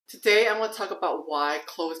Today I'm going to talk about why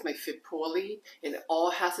clothes may fit poorly, and it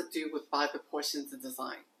all has to do with body proportions and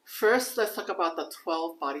design. First, let's talk about the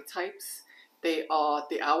 12 body types. They are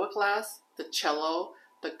the hourglass, the cello,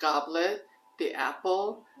 the goblet, the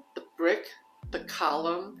apple, the brick, the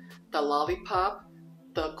column, the lollipop,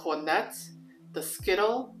 the cornet, the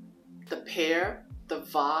skittle, the pear, the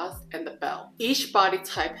vase, and the bell. Each body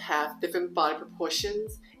type has different body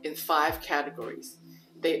proportions in 5 categories.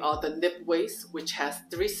 They are the nip waist, which has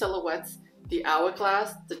 3 silhouettes, the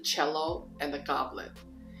hourglass, the cello, and the goblet.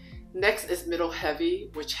 Next is middle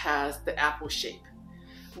heavy, which has the apple shape.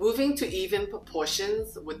 Moving to even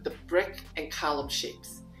proportions with the brick and column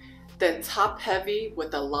shapes. Then top heavy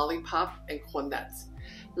with the lollipop and cornet.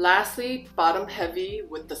 Lastly, bottom heavy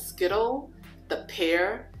with the skittle, the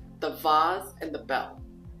pear, the vase, and the bell.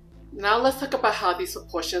 Now let's talk about how these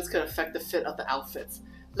proportions could affect the fit of the outfits.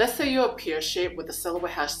 Let's say you're a pear shape where the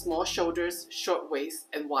silhouette has small shoulders, short waist,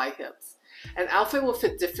 and wide hips. An outfit will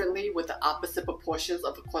fit differently with the opposite proportions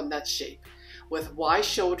of a cornet shape, with wide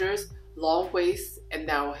shoulders, long waist, and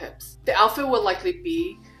narrow hips. The outfit will likely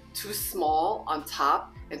be too small on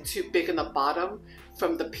top and too big on the bottom,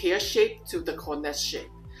 from the pear shape to the cornet shape,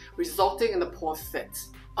 resulting in a poor fit.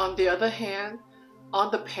 On the other hand,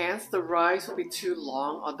 on the pants, the rise will be too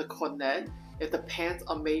long on the cornet if the pants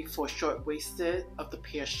are made for short-waisted of the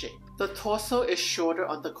pear shape. The torso is shorter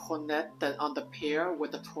on the cornet than on the pear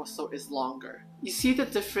where the torso is longer. You see the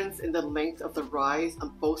difference in the length of the rise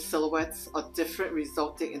on both silhouettes are different,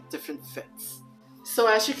 resulting in different fits. So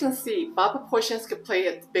as you can see, body proportions can play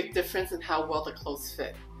a big difference in how well the clothes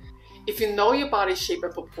fit. If you know your body shape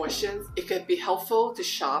and proportions, it can be helpful to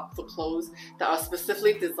shop for clothes that are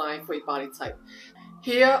specifically designed for your body type.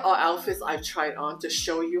 Here are outfits I've tried on to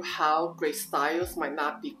show you how great styles might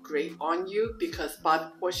not be great on you because body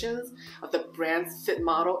proportions of the brand's fit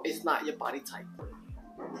model is not your body type.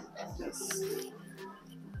 Yes.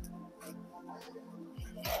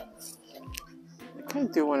 I kind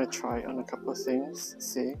of do want to try on a couple of things,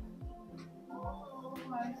 see.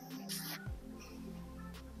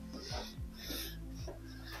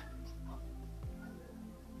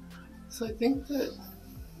 So I think that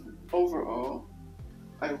overall,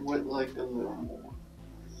 I would like a little more.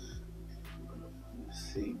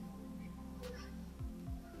 Let's see.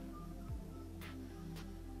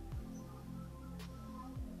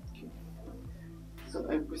 Okay. So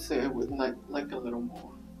I would say I would like a little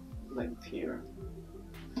more length here.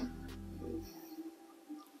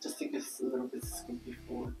 Just think it's a little bit skimpy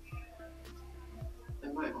for.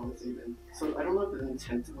 And my arms even. So I don't know if the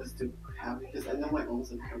intent was to have it because I know my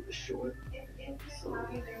arms are kind of short. So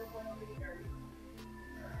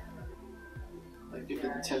like if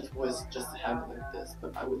the intent was just to have it like this,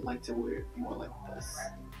 but I would like to wear it more like this.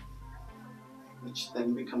 Which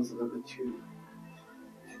then becomes a little bit too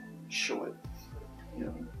short. You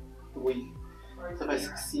know. So if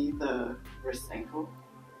I see the wrist ankle,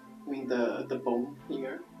 I mean the bone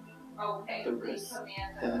here, the wrist,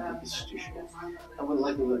 then I think it's too short. I would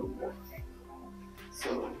like a little more.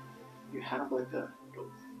 So you have like a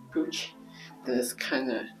pooch that is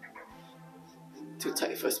kind of too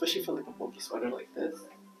tight for, especially for like a bulky sweater like this.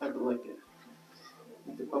 I would like it.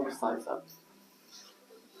 You could oversize up.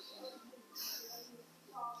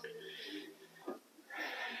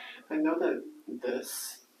 I know that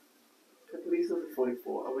this, I believe this is a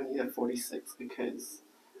 44. I would need a 46 because,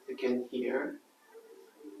 again, here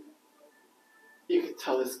you can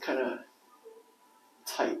tell it's kind of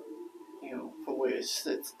tight, you know, from where it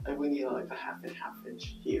sits. I would need like a half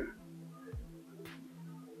inch here.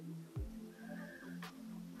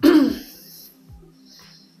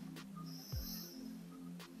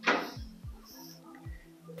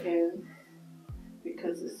 And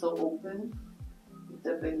because it's so open, you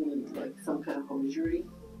definitely need like some kind of hosiery.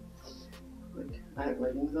 Like I have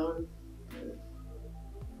leggings on.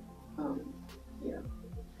 Yeah.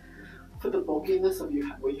 For the bulkiness of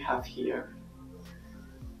what you have here,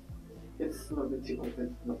 it's a little bit too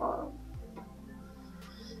open from the bottom.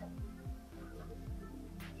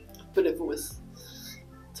 But if it was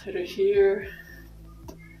tighter here,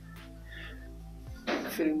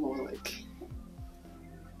 fitting more like,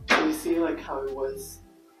 so you see like how it was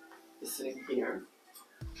sitting here,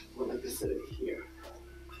 or like sitting here,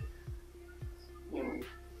 you know,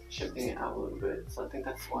 shifting it out a little bit. So I think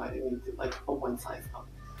that's why I need to like a one size up,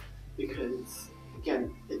 because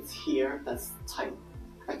again, it's here, that's tight.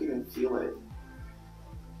 I can even feel it.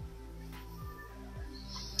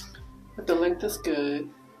 But the length is good.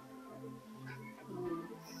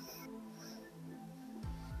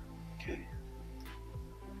 Okay.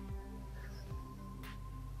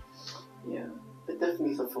 Yeah, it definitely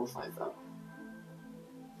needs a full size up.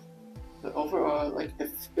 But overall, like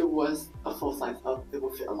if it was a full size up, it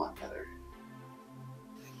would fit a lot better.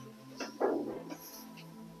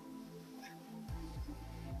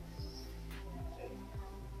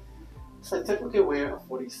 So I typically wear a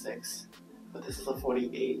 46, but this is a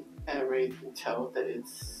 48, and I really can tell that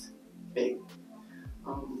it's big.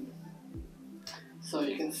 So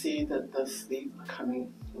you can see that the sleeves are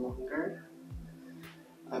coming longer.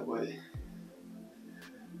 I would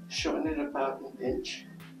shorten it about an inch,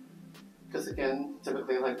 because again,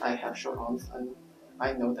 typically like I have short arms and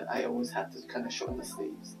I know that I always have to kind of shorten the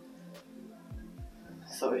sleeves.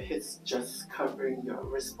 So it's just covering your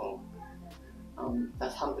wrist bone.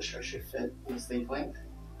 That's how the shirt should fit in the sleeve length.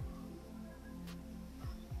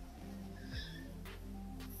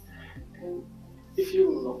 And if you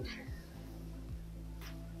look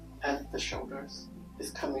at the shoulders, it's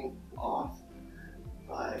coming off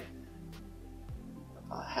by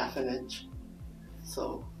about half an inch.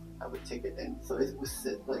 So I would take it in. So it would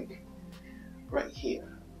sit like right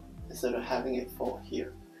here instead of having it fall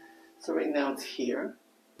here. So right now it's here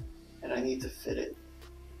and I need to fit it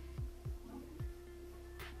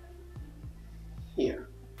here.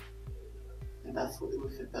 And that's what it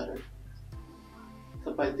would fit better.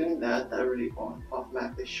 So by doing that, that really won't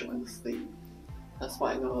automatically shorten the sleeve. That's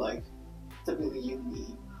why I know like typically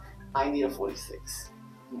I need a 46,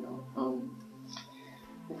 you know.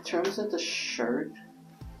 In terms of the shirt,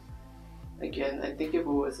 again, I think if it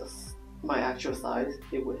was my actual size,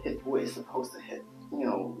 it would hit where it's supposed to hit, you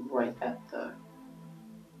know, right at the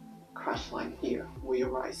crotch line here, where your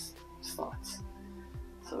rise starts.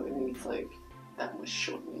 So it needs like that much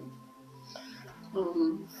shortening.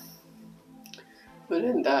 But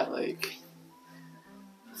in that, like,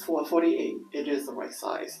 for a 48, it is the right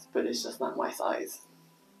size, but it's just not my size.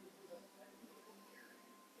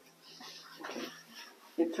 Okay.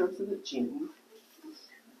 In terms of the jean,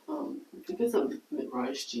 I think it's a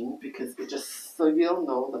mid-rise jean because it just, so if you don't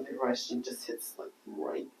know, the mid-rise jean just hits like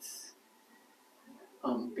right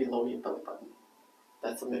below your belly button.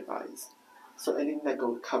 That's a mid-rise. So anything that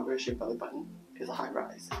covers your belly button is a high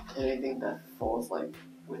rise. Anything that falls like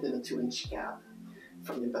within a 2-inch gap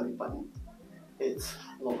from your belly button, it's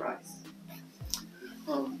low rise.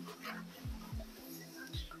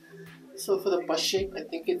 So for the bust shape, I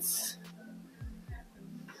think it's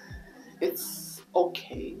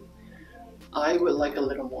okay. I would like a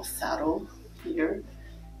little more saddle here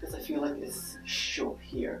because I feel like it's short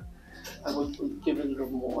here. I would give it a little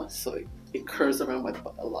more so it curves around my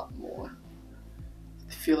butt a lot more.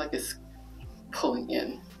 I feel like it's pulling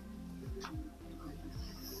in.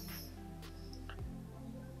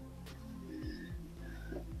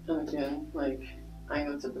 And again, like I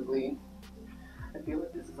know typically, I feel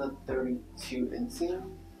like this is a 32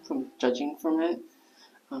 inseam from judging from it,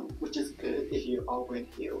 which is good if you are wearing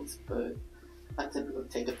heels, but I typically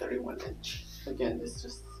take a 31 inch. Again, it's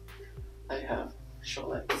just, I have short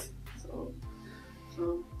legs, so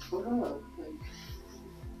like,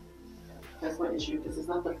 that's my issue because it's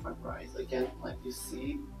not the front rise. Again, like you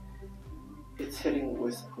see, it's hitting where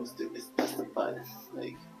it's supposed to. That's the butt.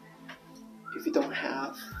 Like, if you don't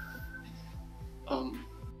have a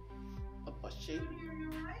butt shape.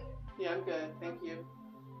 Yeah, I'm good. Thank you.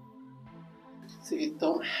 So if you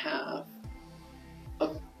don't have a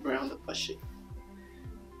rounded butt shape,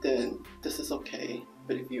 then this is okay.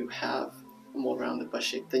 But if you have a more rounded butt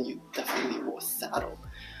shape, then you definitely need more saddle,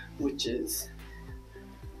 which is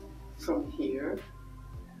from here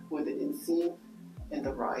where the inseam and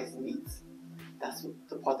the rise meets. That's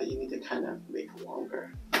the part that you need to kind of make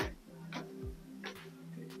longer.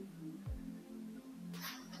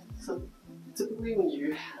 So typically when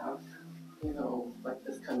you have, you know, like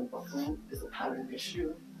this kind of buckling, it's a pattern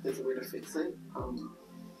issue. There's a way to fix it.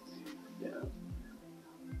 Yeah.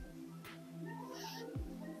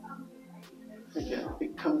 Again,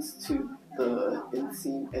 it comes to the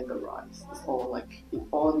inseam and the rise. It's all like, it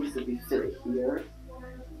all needs to be fitted here,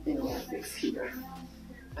 you know, fixed here.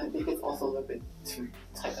 I think it's also a little bit too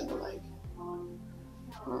tight on the leg.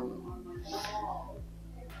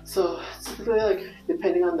 So typically, like,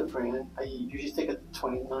 depending on the brand, I usually take a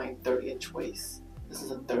 29, 30-inch waist. This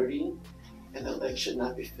is a 30, and the leg should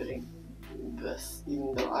not be fitting this,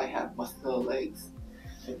 even though I have muscular legs.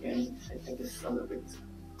 Again, I think it's a little bit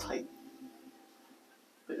tight.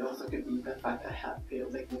 But it also could be the fact that I have pair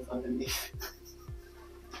leggings underneath.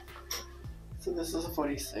 So this is a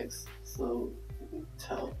 46, so you can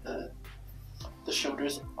tell that the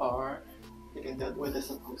shoulders are getting that where they're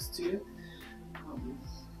supposed to.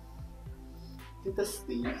 I think the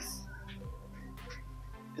sleeves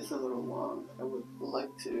is a little long. I would like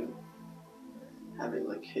to have it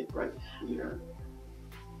like hit right here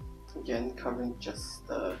to Again, covering just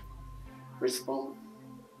the wrist bone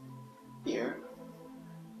here,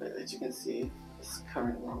 but as you can see, it's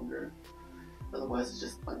covering longer. Otherwise, it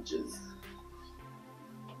just bunches.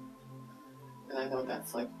 And I know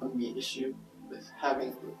that's like a me issue with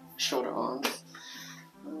having shorter arms.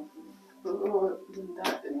 But other than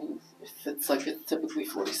that, I mean, it fits like it's typically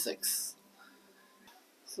 46.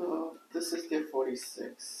 So this is their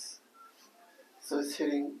 46. So it's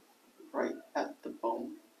hitting right at the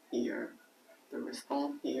bone here, the wrist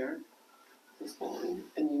bone here, this bone,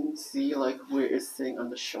 and you can see like where it's sitting on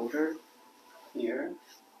the shoulder here.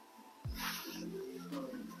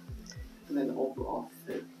 And then the overall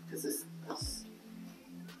fit, because it's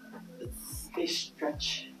a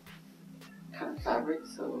stretch kind of fabric,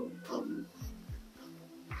 so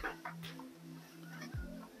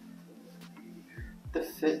the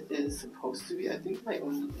fit is supposed to be. I think my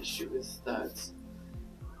only issue is that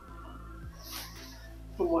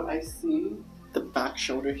from what I see, the back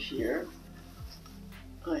shoulder here,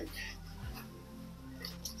 like,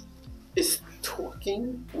 is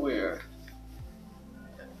torquing where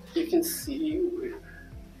you can see where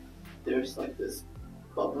there's like this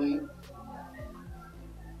bubbling.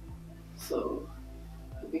 So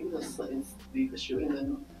I think that's the issue, and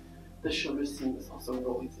then the shoulder seam is also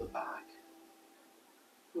rolling to the back,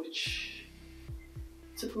 which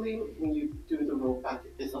typically when you do the roll back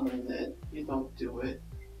is on the knit. You don't do it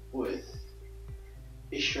with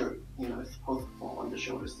a shirt, you know, it's supposed to fall on the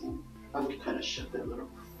shoulder seam. I would kind of shift it a little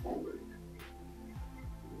forward.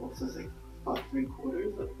 Also, it's like about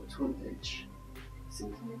 3/4 up to an inch.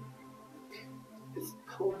 Seems like it's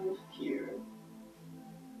pulling here.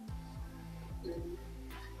 And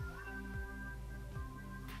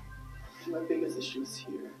my biggest issue is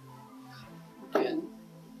here. Again,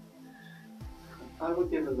 I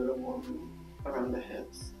would give a little more room around the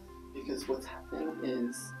hips, because what's happening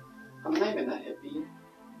is, I'm not even that hippie,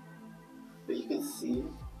 but you can see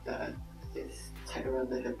that it's tight around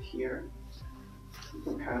the hip here. In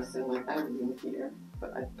comparison, like I have room here,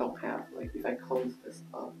 but I don't have, like if I close this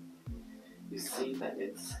up, you see that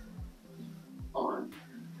it's on.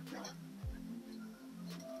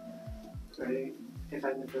 Right? If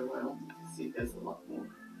I move it around, you can see there's a lot more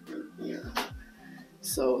room here.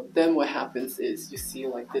 So then what happens is you see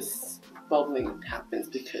like this bubbling happens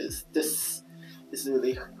because this is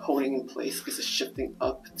really holding in place because it's shifting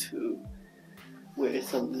up to where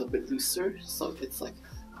it's a little bit looser. So it's like,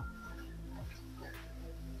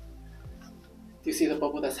 do you see the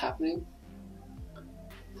bubble that's happening?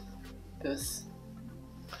 This.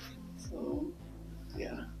 So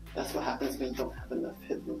yeah, that's what happens when you don't have enough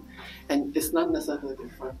hip room. And it's not necessarily the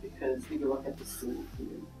front, because if you look at the seam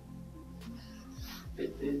here,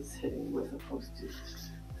 it is hitting where it's supposed to.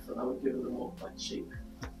 So I would give it a little more butt shape.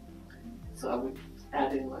 So I would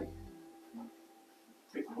add in like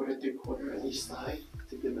 3/4, 3/4 on each side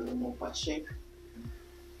to give it a little more butt shape.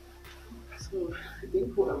 So I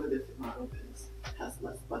think whoever this model is has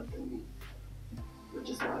less butt than me, which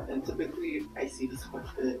is why. And typically I see this quite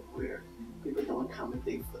a bit where people don't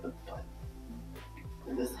accommodate for the butt.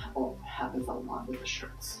 And this happens a lot with the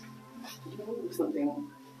shirts. You know, something,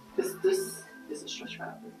 this is a stretch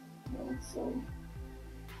fabric, you know, so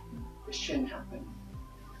it shouldn't happen.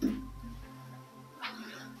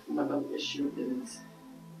 My other issue is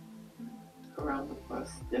around the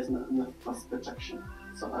bust, there's not enough bust protection,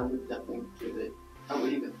 so I would definitely give it, I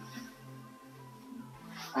would even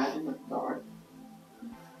add in a dart,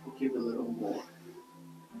 and give it a little more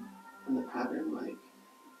in the pattern, like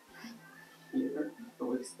here, I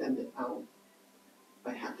would extend it out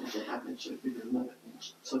by half inch and half inch, give it another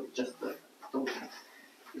inch, so just the donut,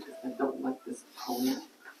 because I don't like this pole.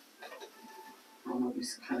 I don't know if you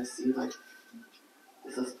kind of see, like,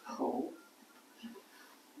 this is pole.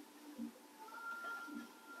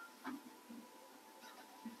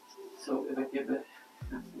 So if I give it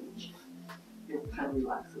half inch, it will kind of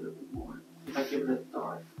relax a little bit more. If I give it a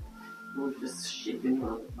dart, it will just shaking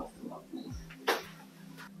around the bust a lot more.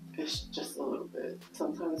 It's just a little bit.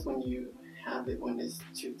 Sometimes when you have it when it's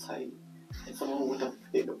too tight, and someone with a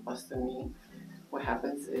bigger bust than me, what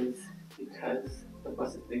happens is, because the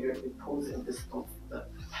bust is bigger, it pulls and distorts the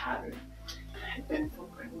pattern. And for a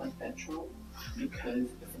brand like Metro, because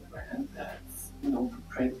it's a brand that's known for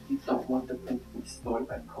print, you don't want the print to be stored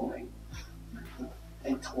by pulling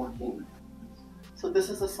and torquing. So this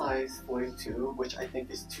is a size 42, which I think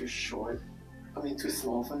is too short. I mean, too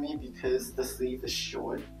small for me, because the sleeve is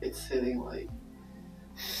short. It's hitting like,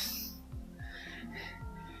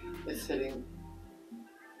 it's hitting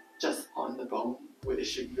just on the bone where it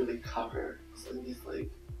should really cover. So it needs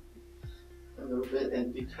like a little bit,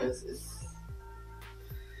 and because it's,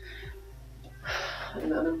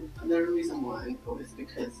 Another reason why I go is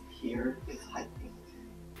because here is hiking.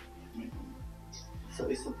 So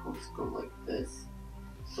it's supposed to go like this.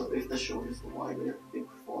 So if the shoulder is wider, it would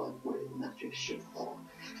fall where it naturally should fall.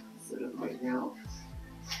 So that right now,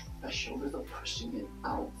 my shoulders are pushing it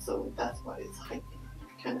out, so that's why it's hiking. You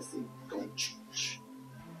can kind of see it going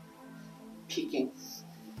peeking.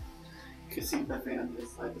 You can see definitely on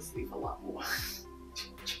this side the sleeve a lot more.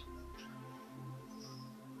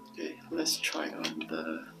 Okay, let's try on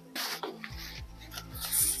the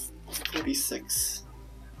 46.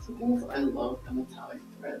 So things I love the metallic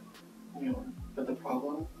thread, but the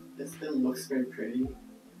problem is it looks very pretty,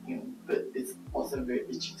 but it's also very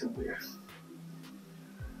itchy to wear.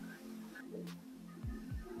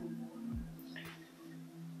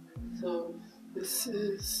 So this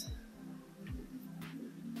is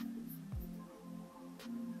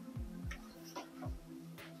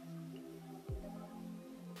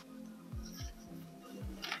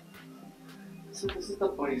the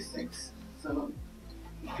 46. So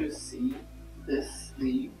you see this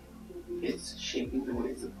sleeve, it's shaping the way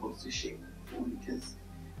it's supposed to shape, because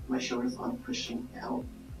my shoulders aren't pushing out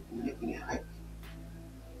and making it hike.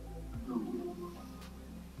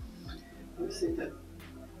 Let me say that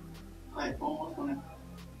I almost want to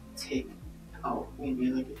take out maybe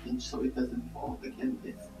like an inch so it doesn't fall. Again,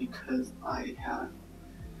 it's because I have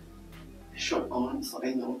short arms, so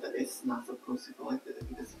I know that it's not supposed to go like this. I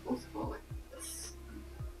think it's supposed to go like this.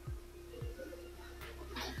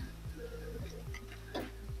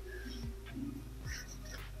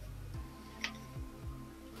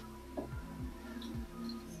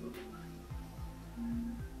 So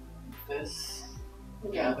this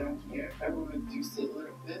gathering here, I will reduce it a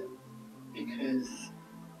little bit because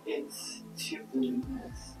it's too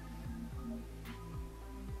voluminous.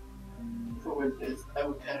 For this, I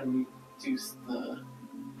would kind of reduce the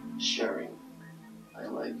sharing by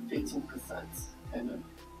like 15%, kind of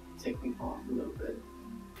taking off a little bit.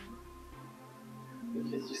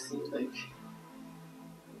 Because you see, like,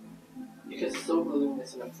 because it's so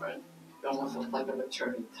voluminous in the front, it almost looks like a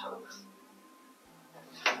maternity tongue.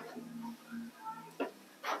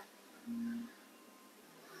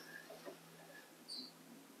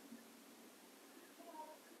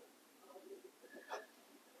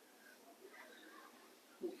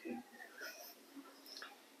 Okay.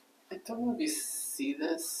 I don't know if you see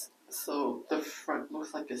this. So the front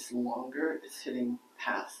looks like it's longer. It's hitting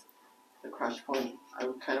past the crotch point. I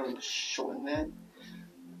would kind of shorten that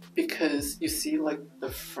because you see, like, the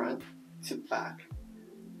front to back.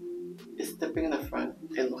 It's dipping in the front.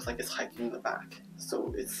 It looks like it's hiking in the back.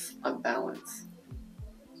 So it's unbalanced.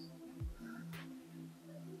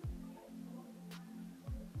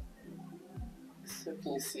 So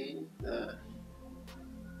can you see the?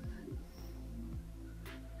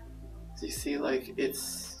 So you see, like,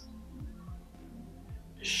 it's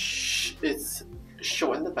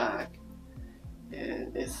short in the back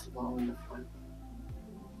and it's long in the front.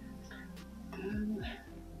 Then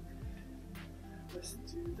let's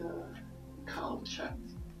do the collar check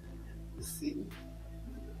to see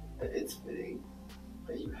that it's fitting,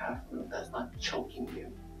 that you have room that's not choking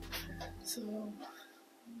you. So,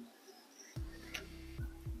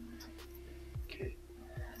 okay.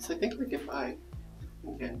 So I think, like, if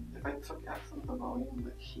I took out some of the volume,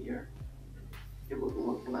 like here, it would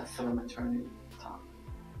look less of a maternity top.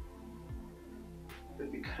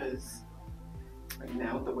 But because right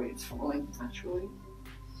now the way it's falling naturally,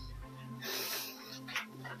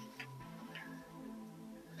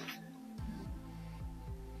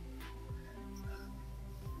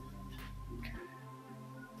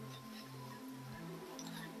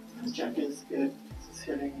 the jacket is good. It's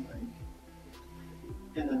hitting like,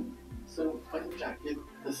 and then so on the jacket,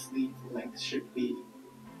 the sleeve length should be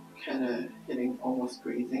kind of hitting almost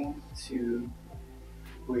grazing to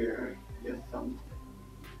where your thumb.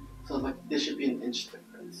 So like there should be an inch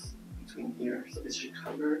difference between here. So it should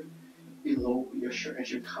cover below your shirt. It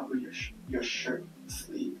should cover your shirt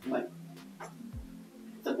sleeve, like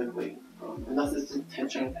typically. Unless it's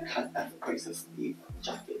intention to cut at the place of sleeve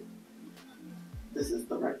jacket. This is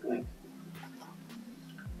the right length.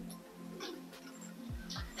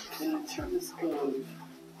 And in terms of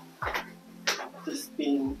this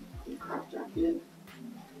being a crop jacket,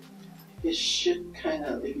 it should kind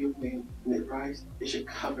of, if you make mid-rise, it should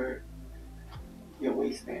cover your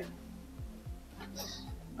waistband.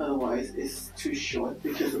 Otherwise, it's too short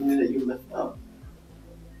because the minute you lift up,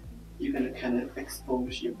 you're gonna kind of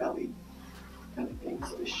expose your belly, kind of thing.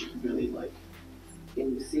 So it should really like.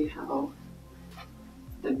 Can you see how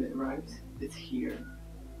the mid-rise is here?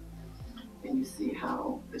 And you see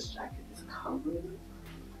how this jacket is covering?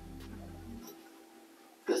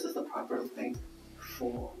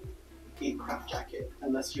 for a crop jacket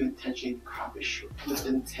unless you intentionally crop it with the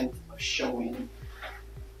intent of showing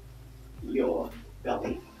your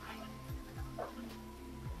belly.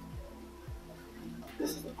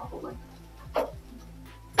 This is the proper way,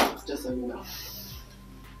 just so you know.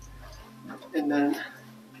 And then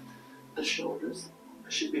the shoulders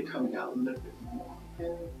should be coming out a little bit more.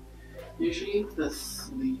 And usually the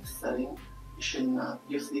sleeve setting,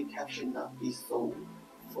 your sleeve cap should not be so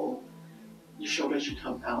full. Your shoulders should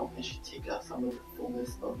come out and should take out some of the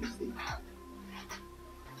fullness of your sleeve cap.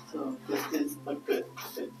 So this is a good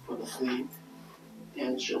fit for the sleeve,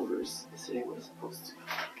 and shoulders is sitting where it's supposed to.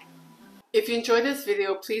 If you enjoyed this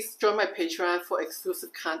video, please join my Patreon for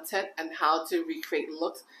exclusive content and how to recreate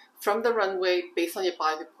looks from the runway based on your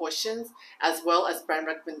body proportions, as well as brand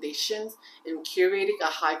recommendations in curating a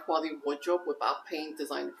high quality wardrobe without paying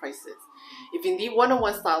designer prices. If you need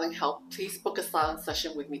one-on-one styling help, please book a styling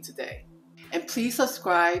session with me today. And please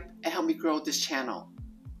subscribe and help me grow this channel.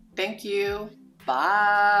 Thank you.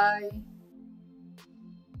 Bye.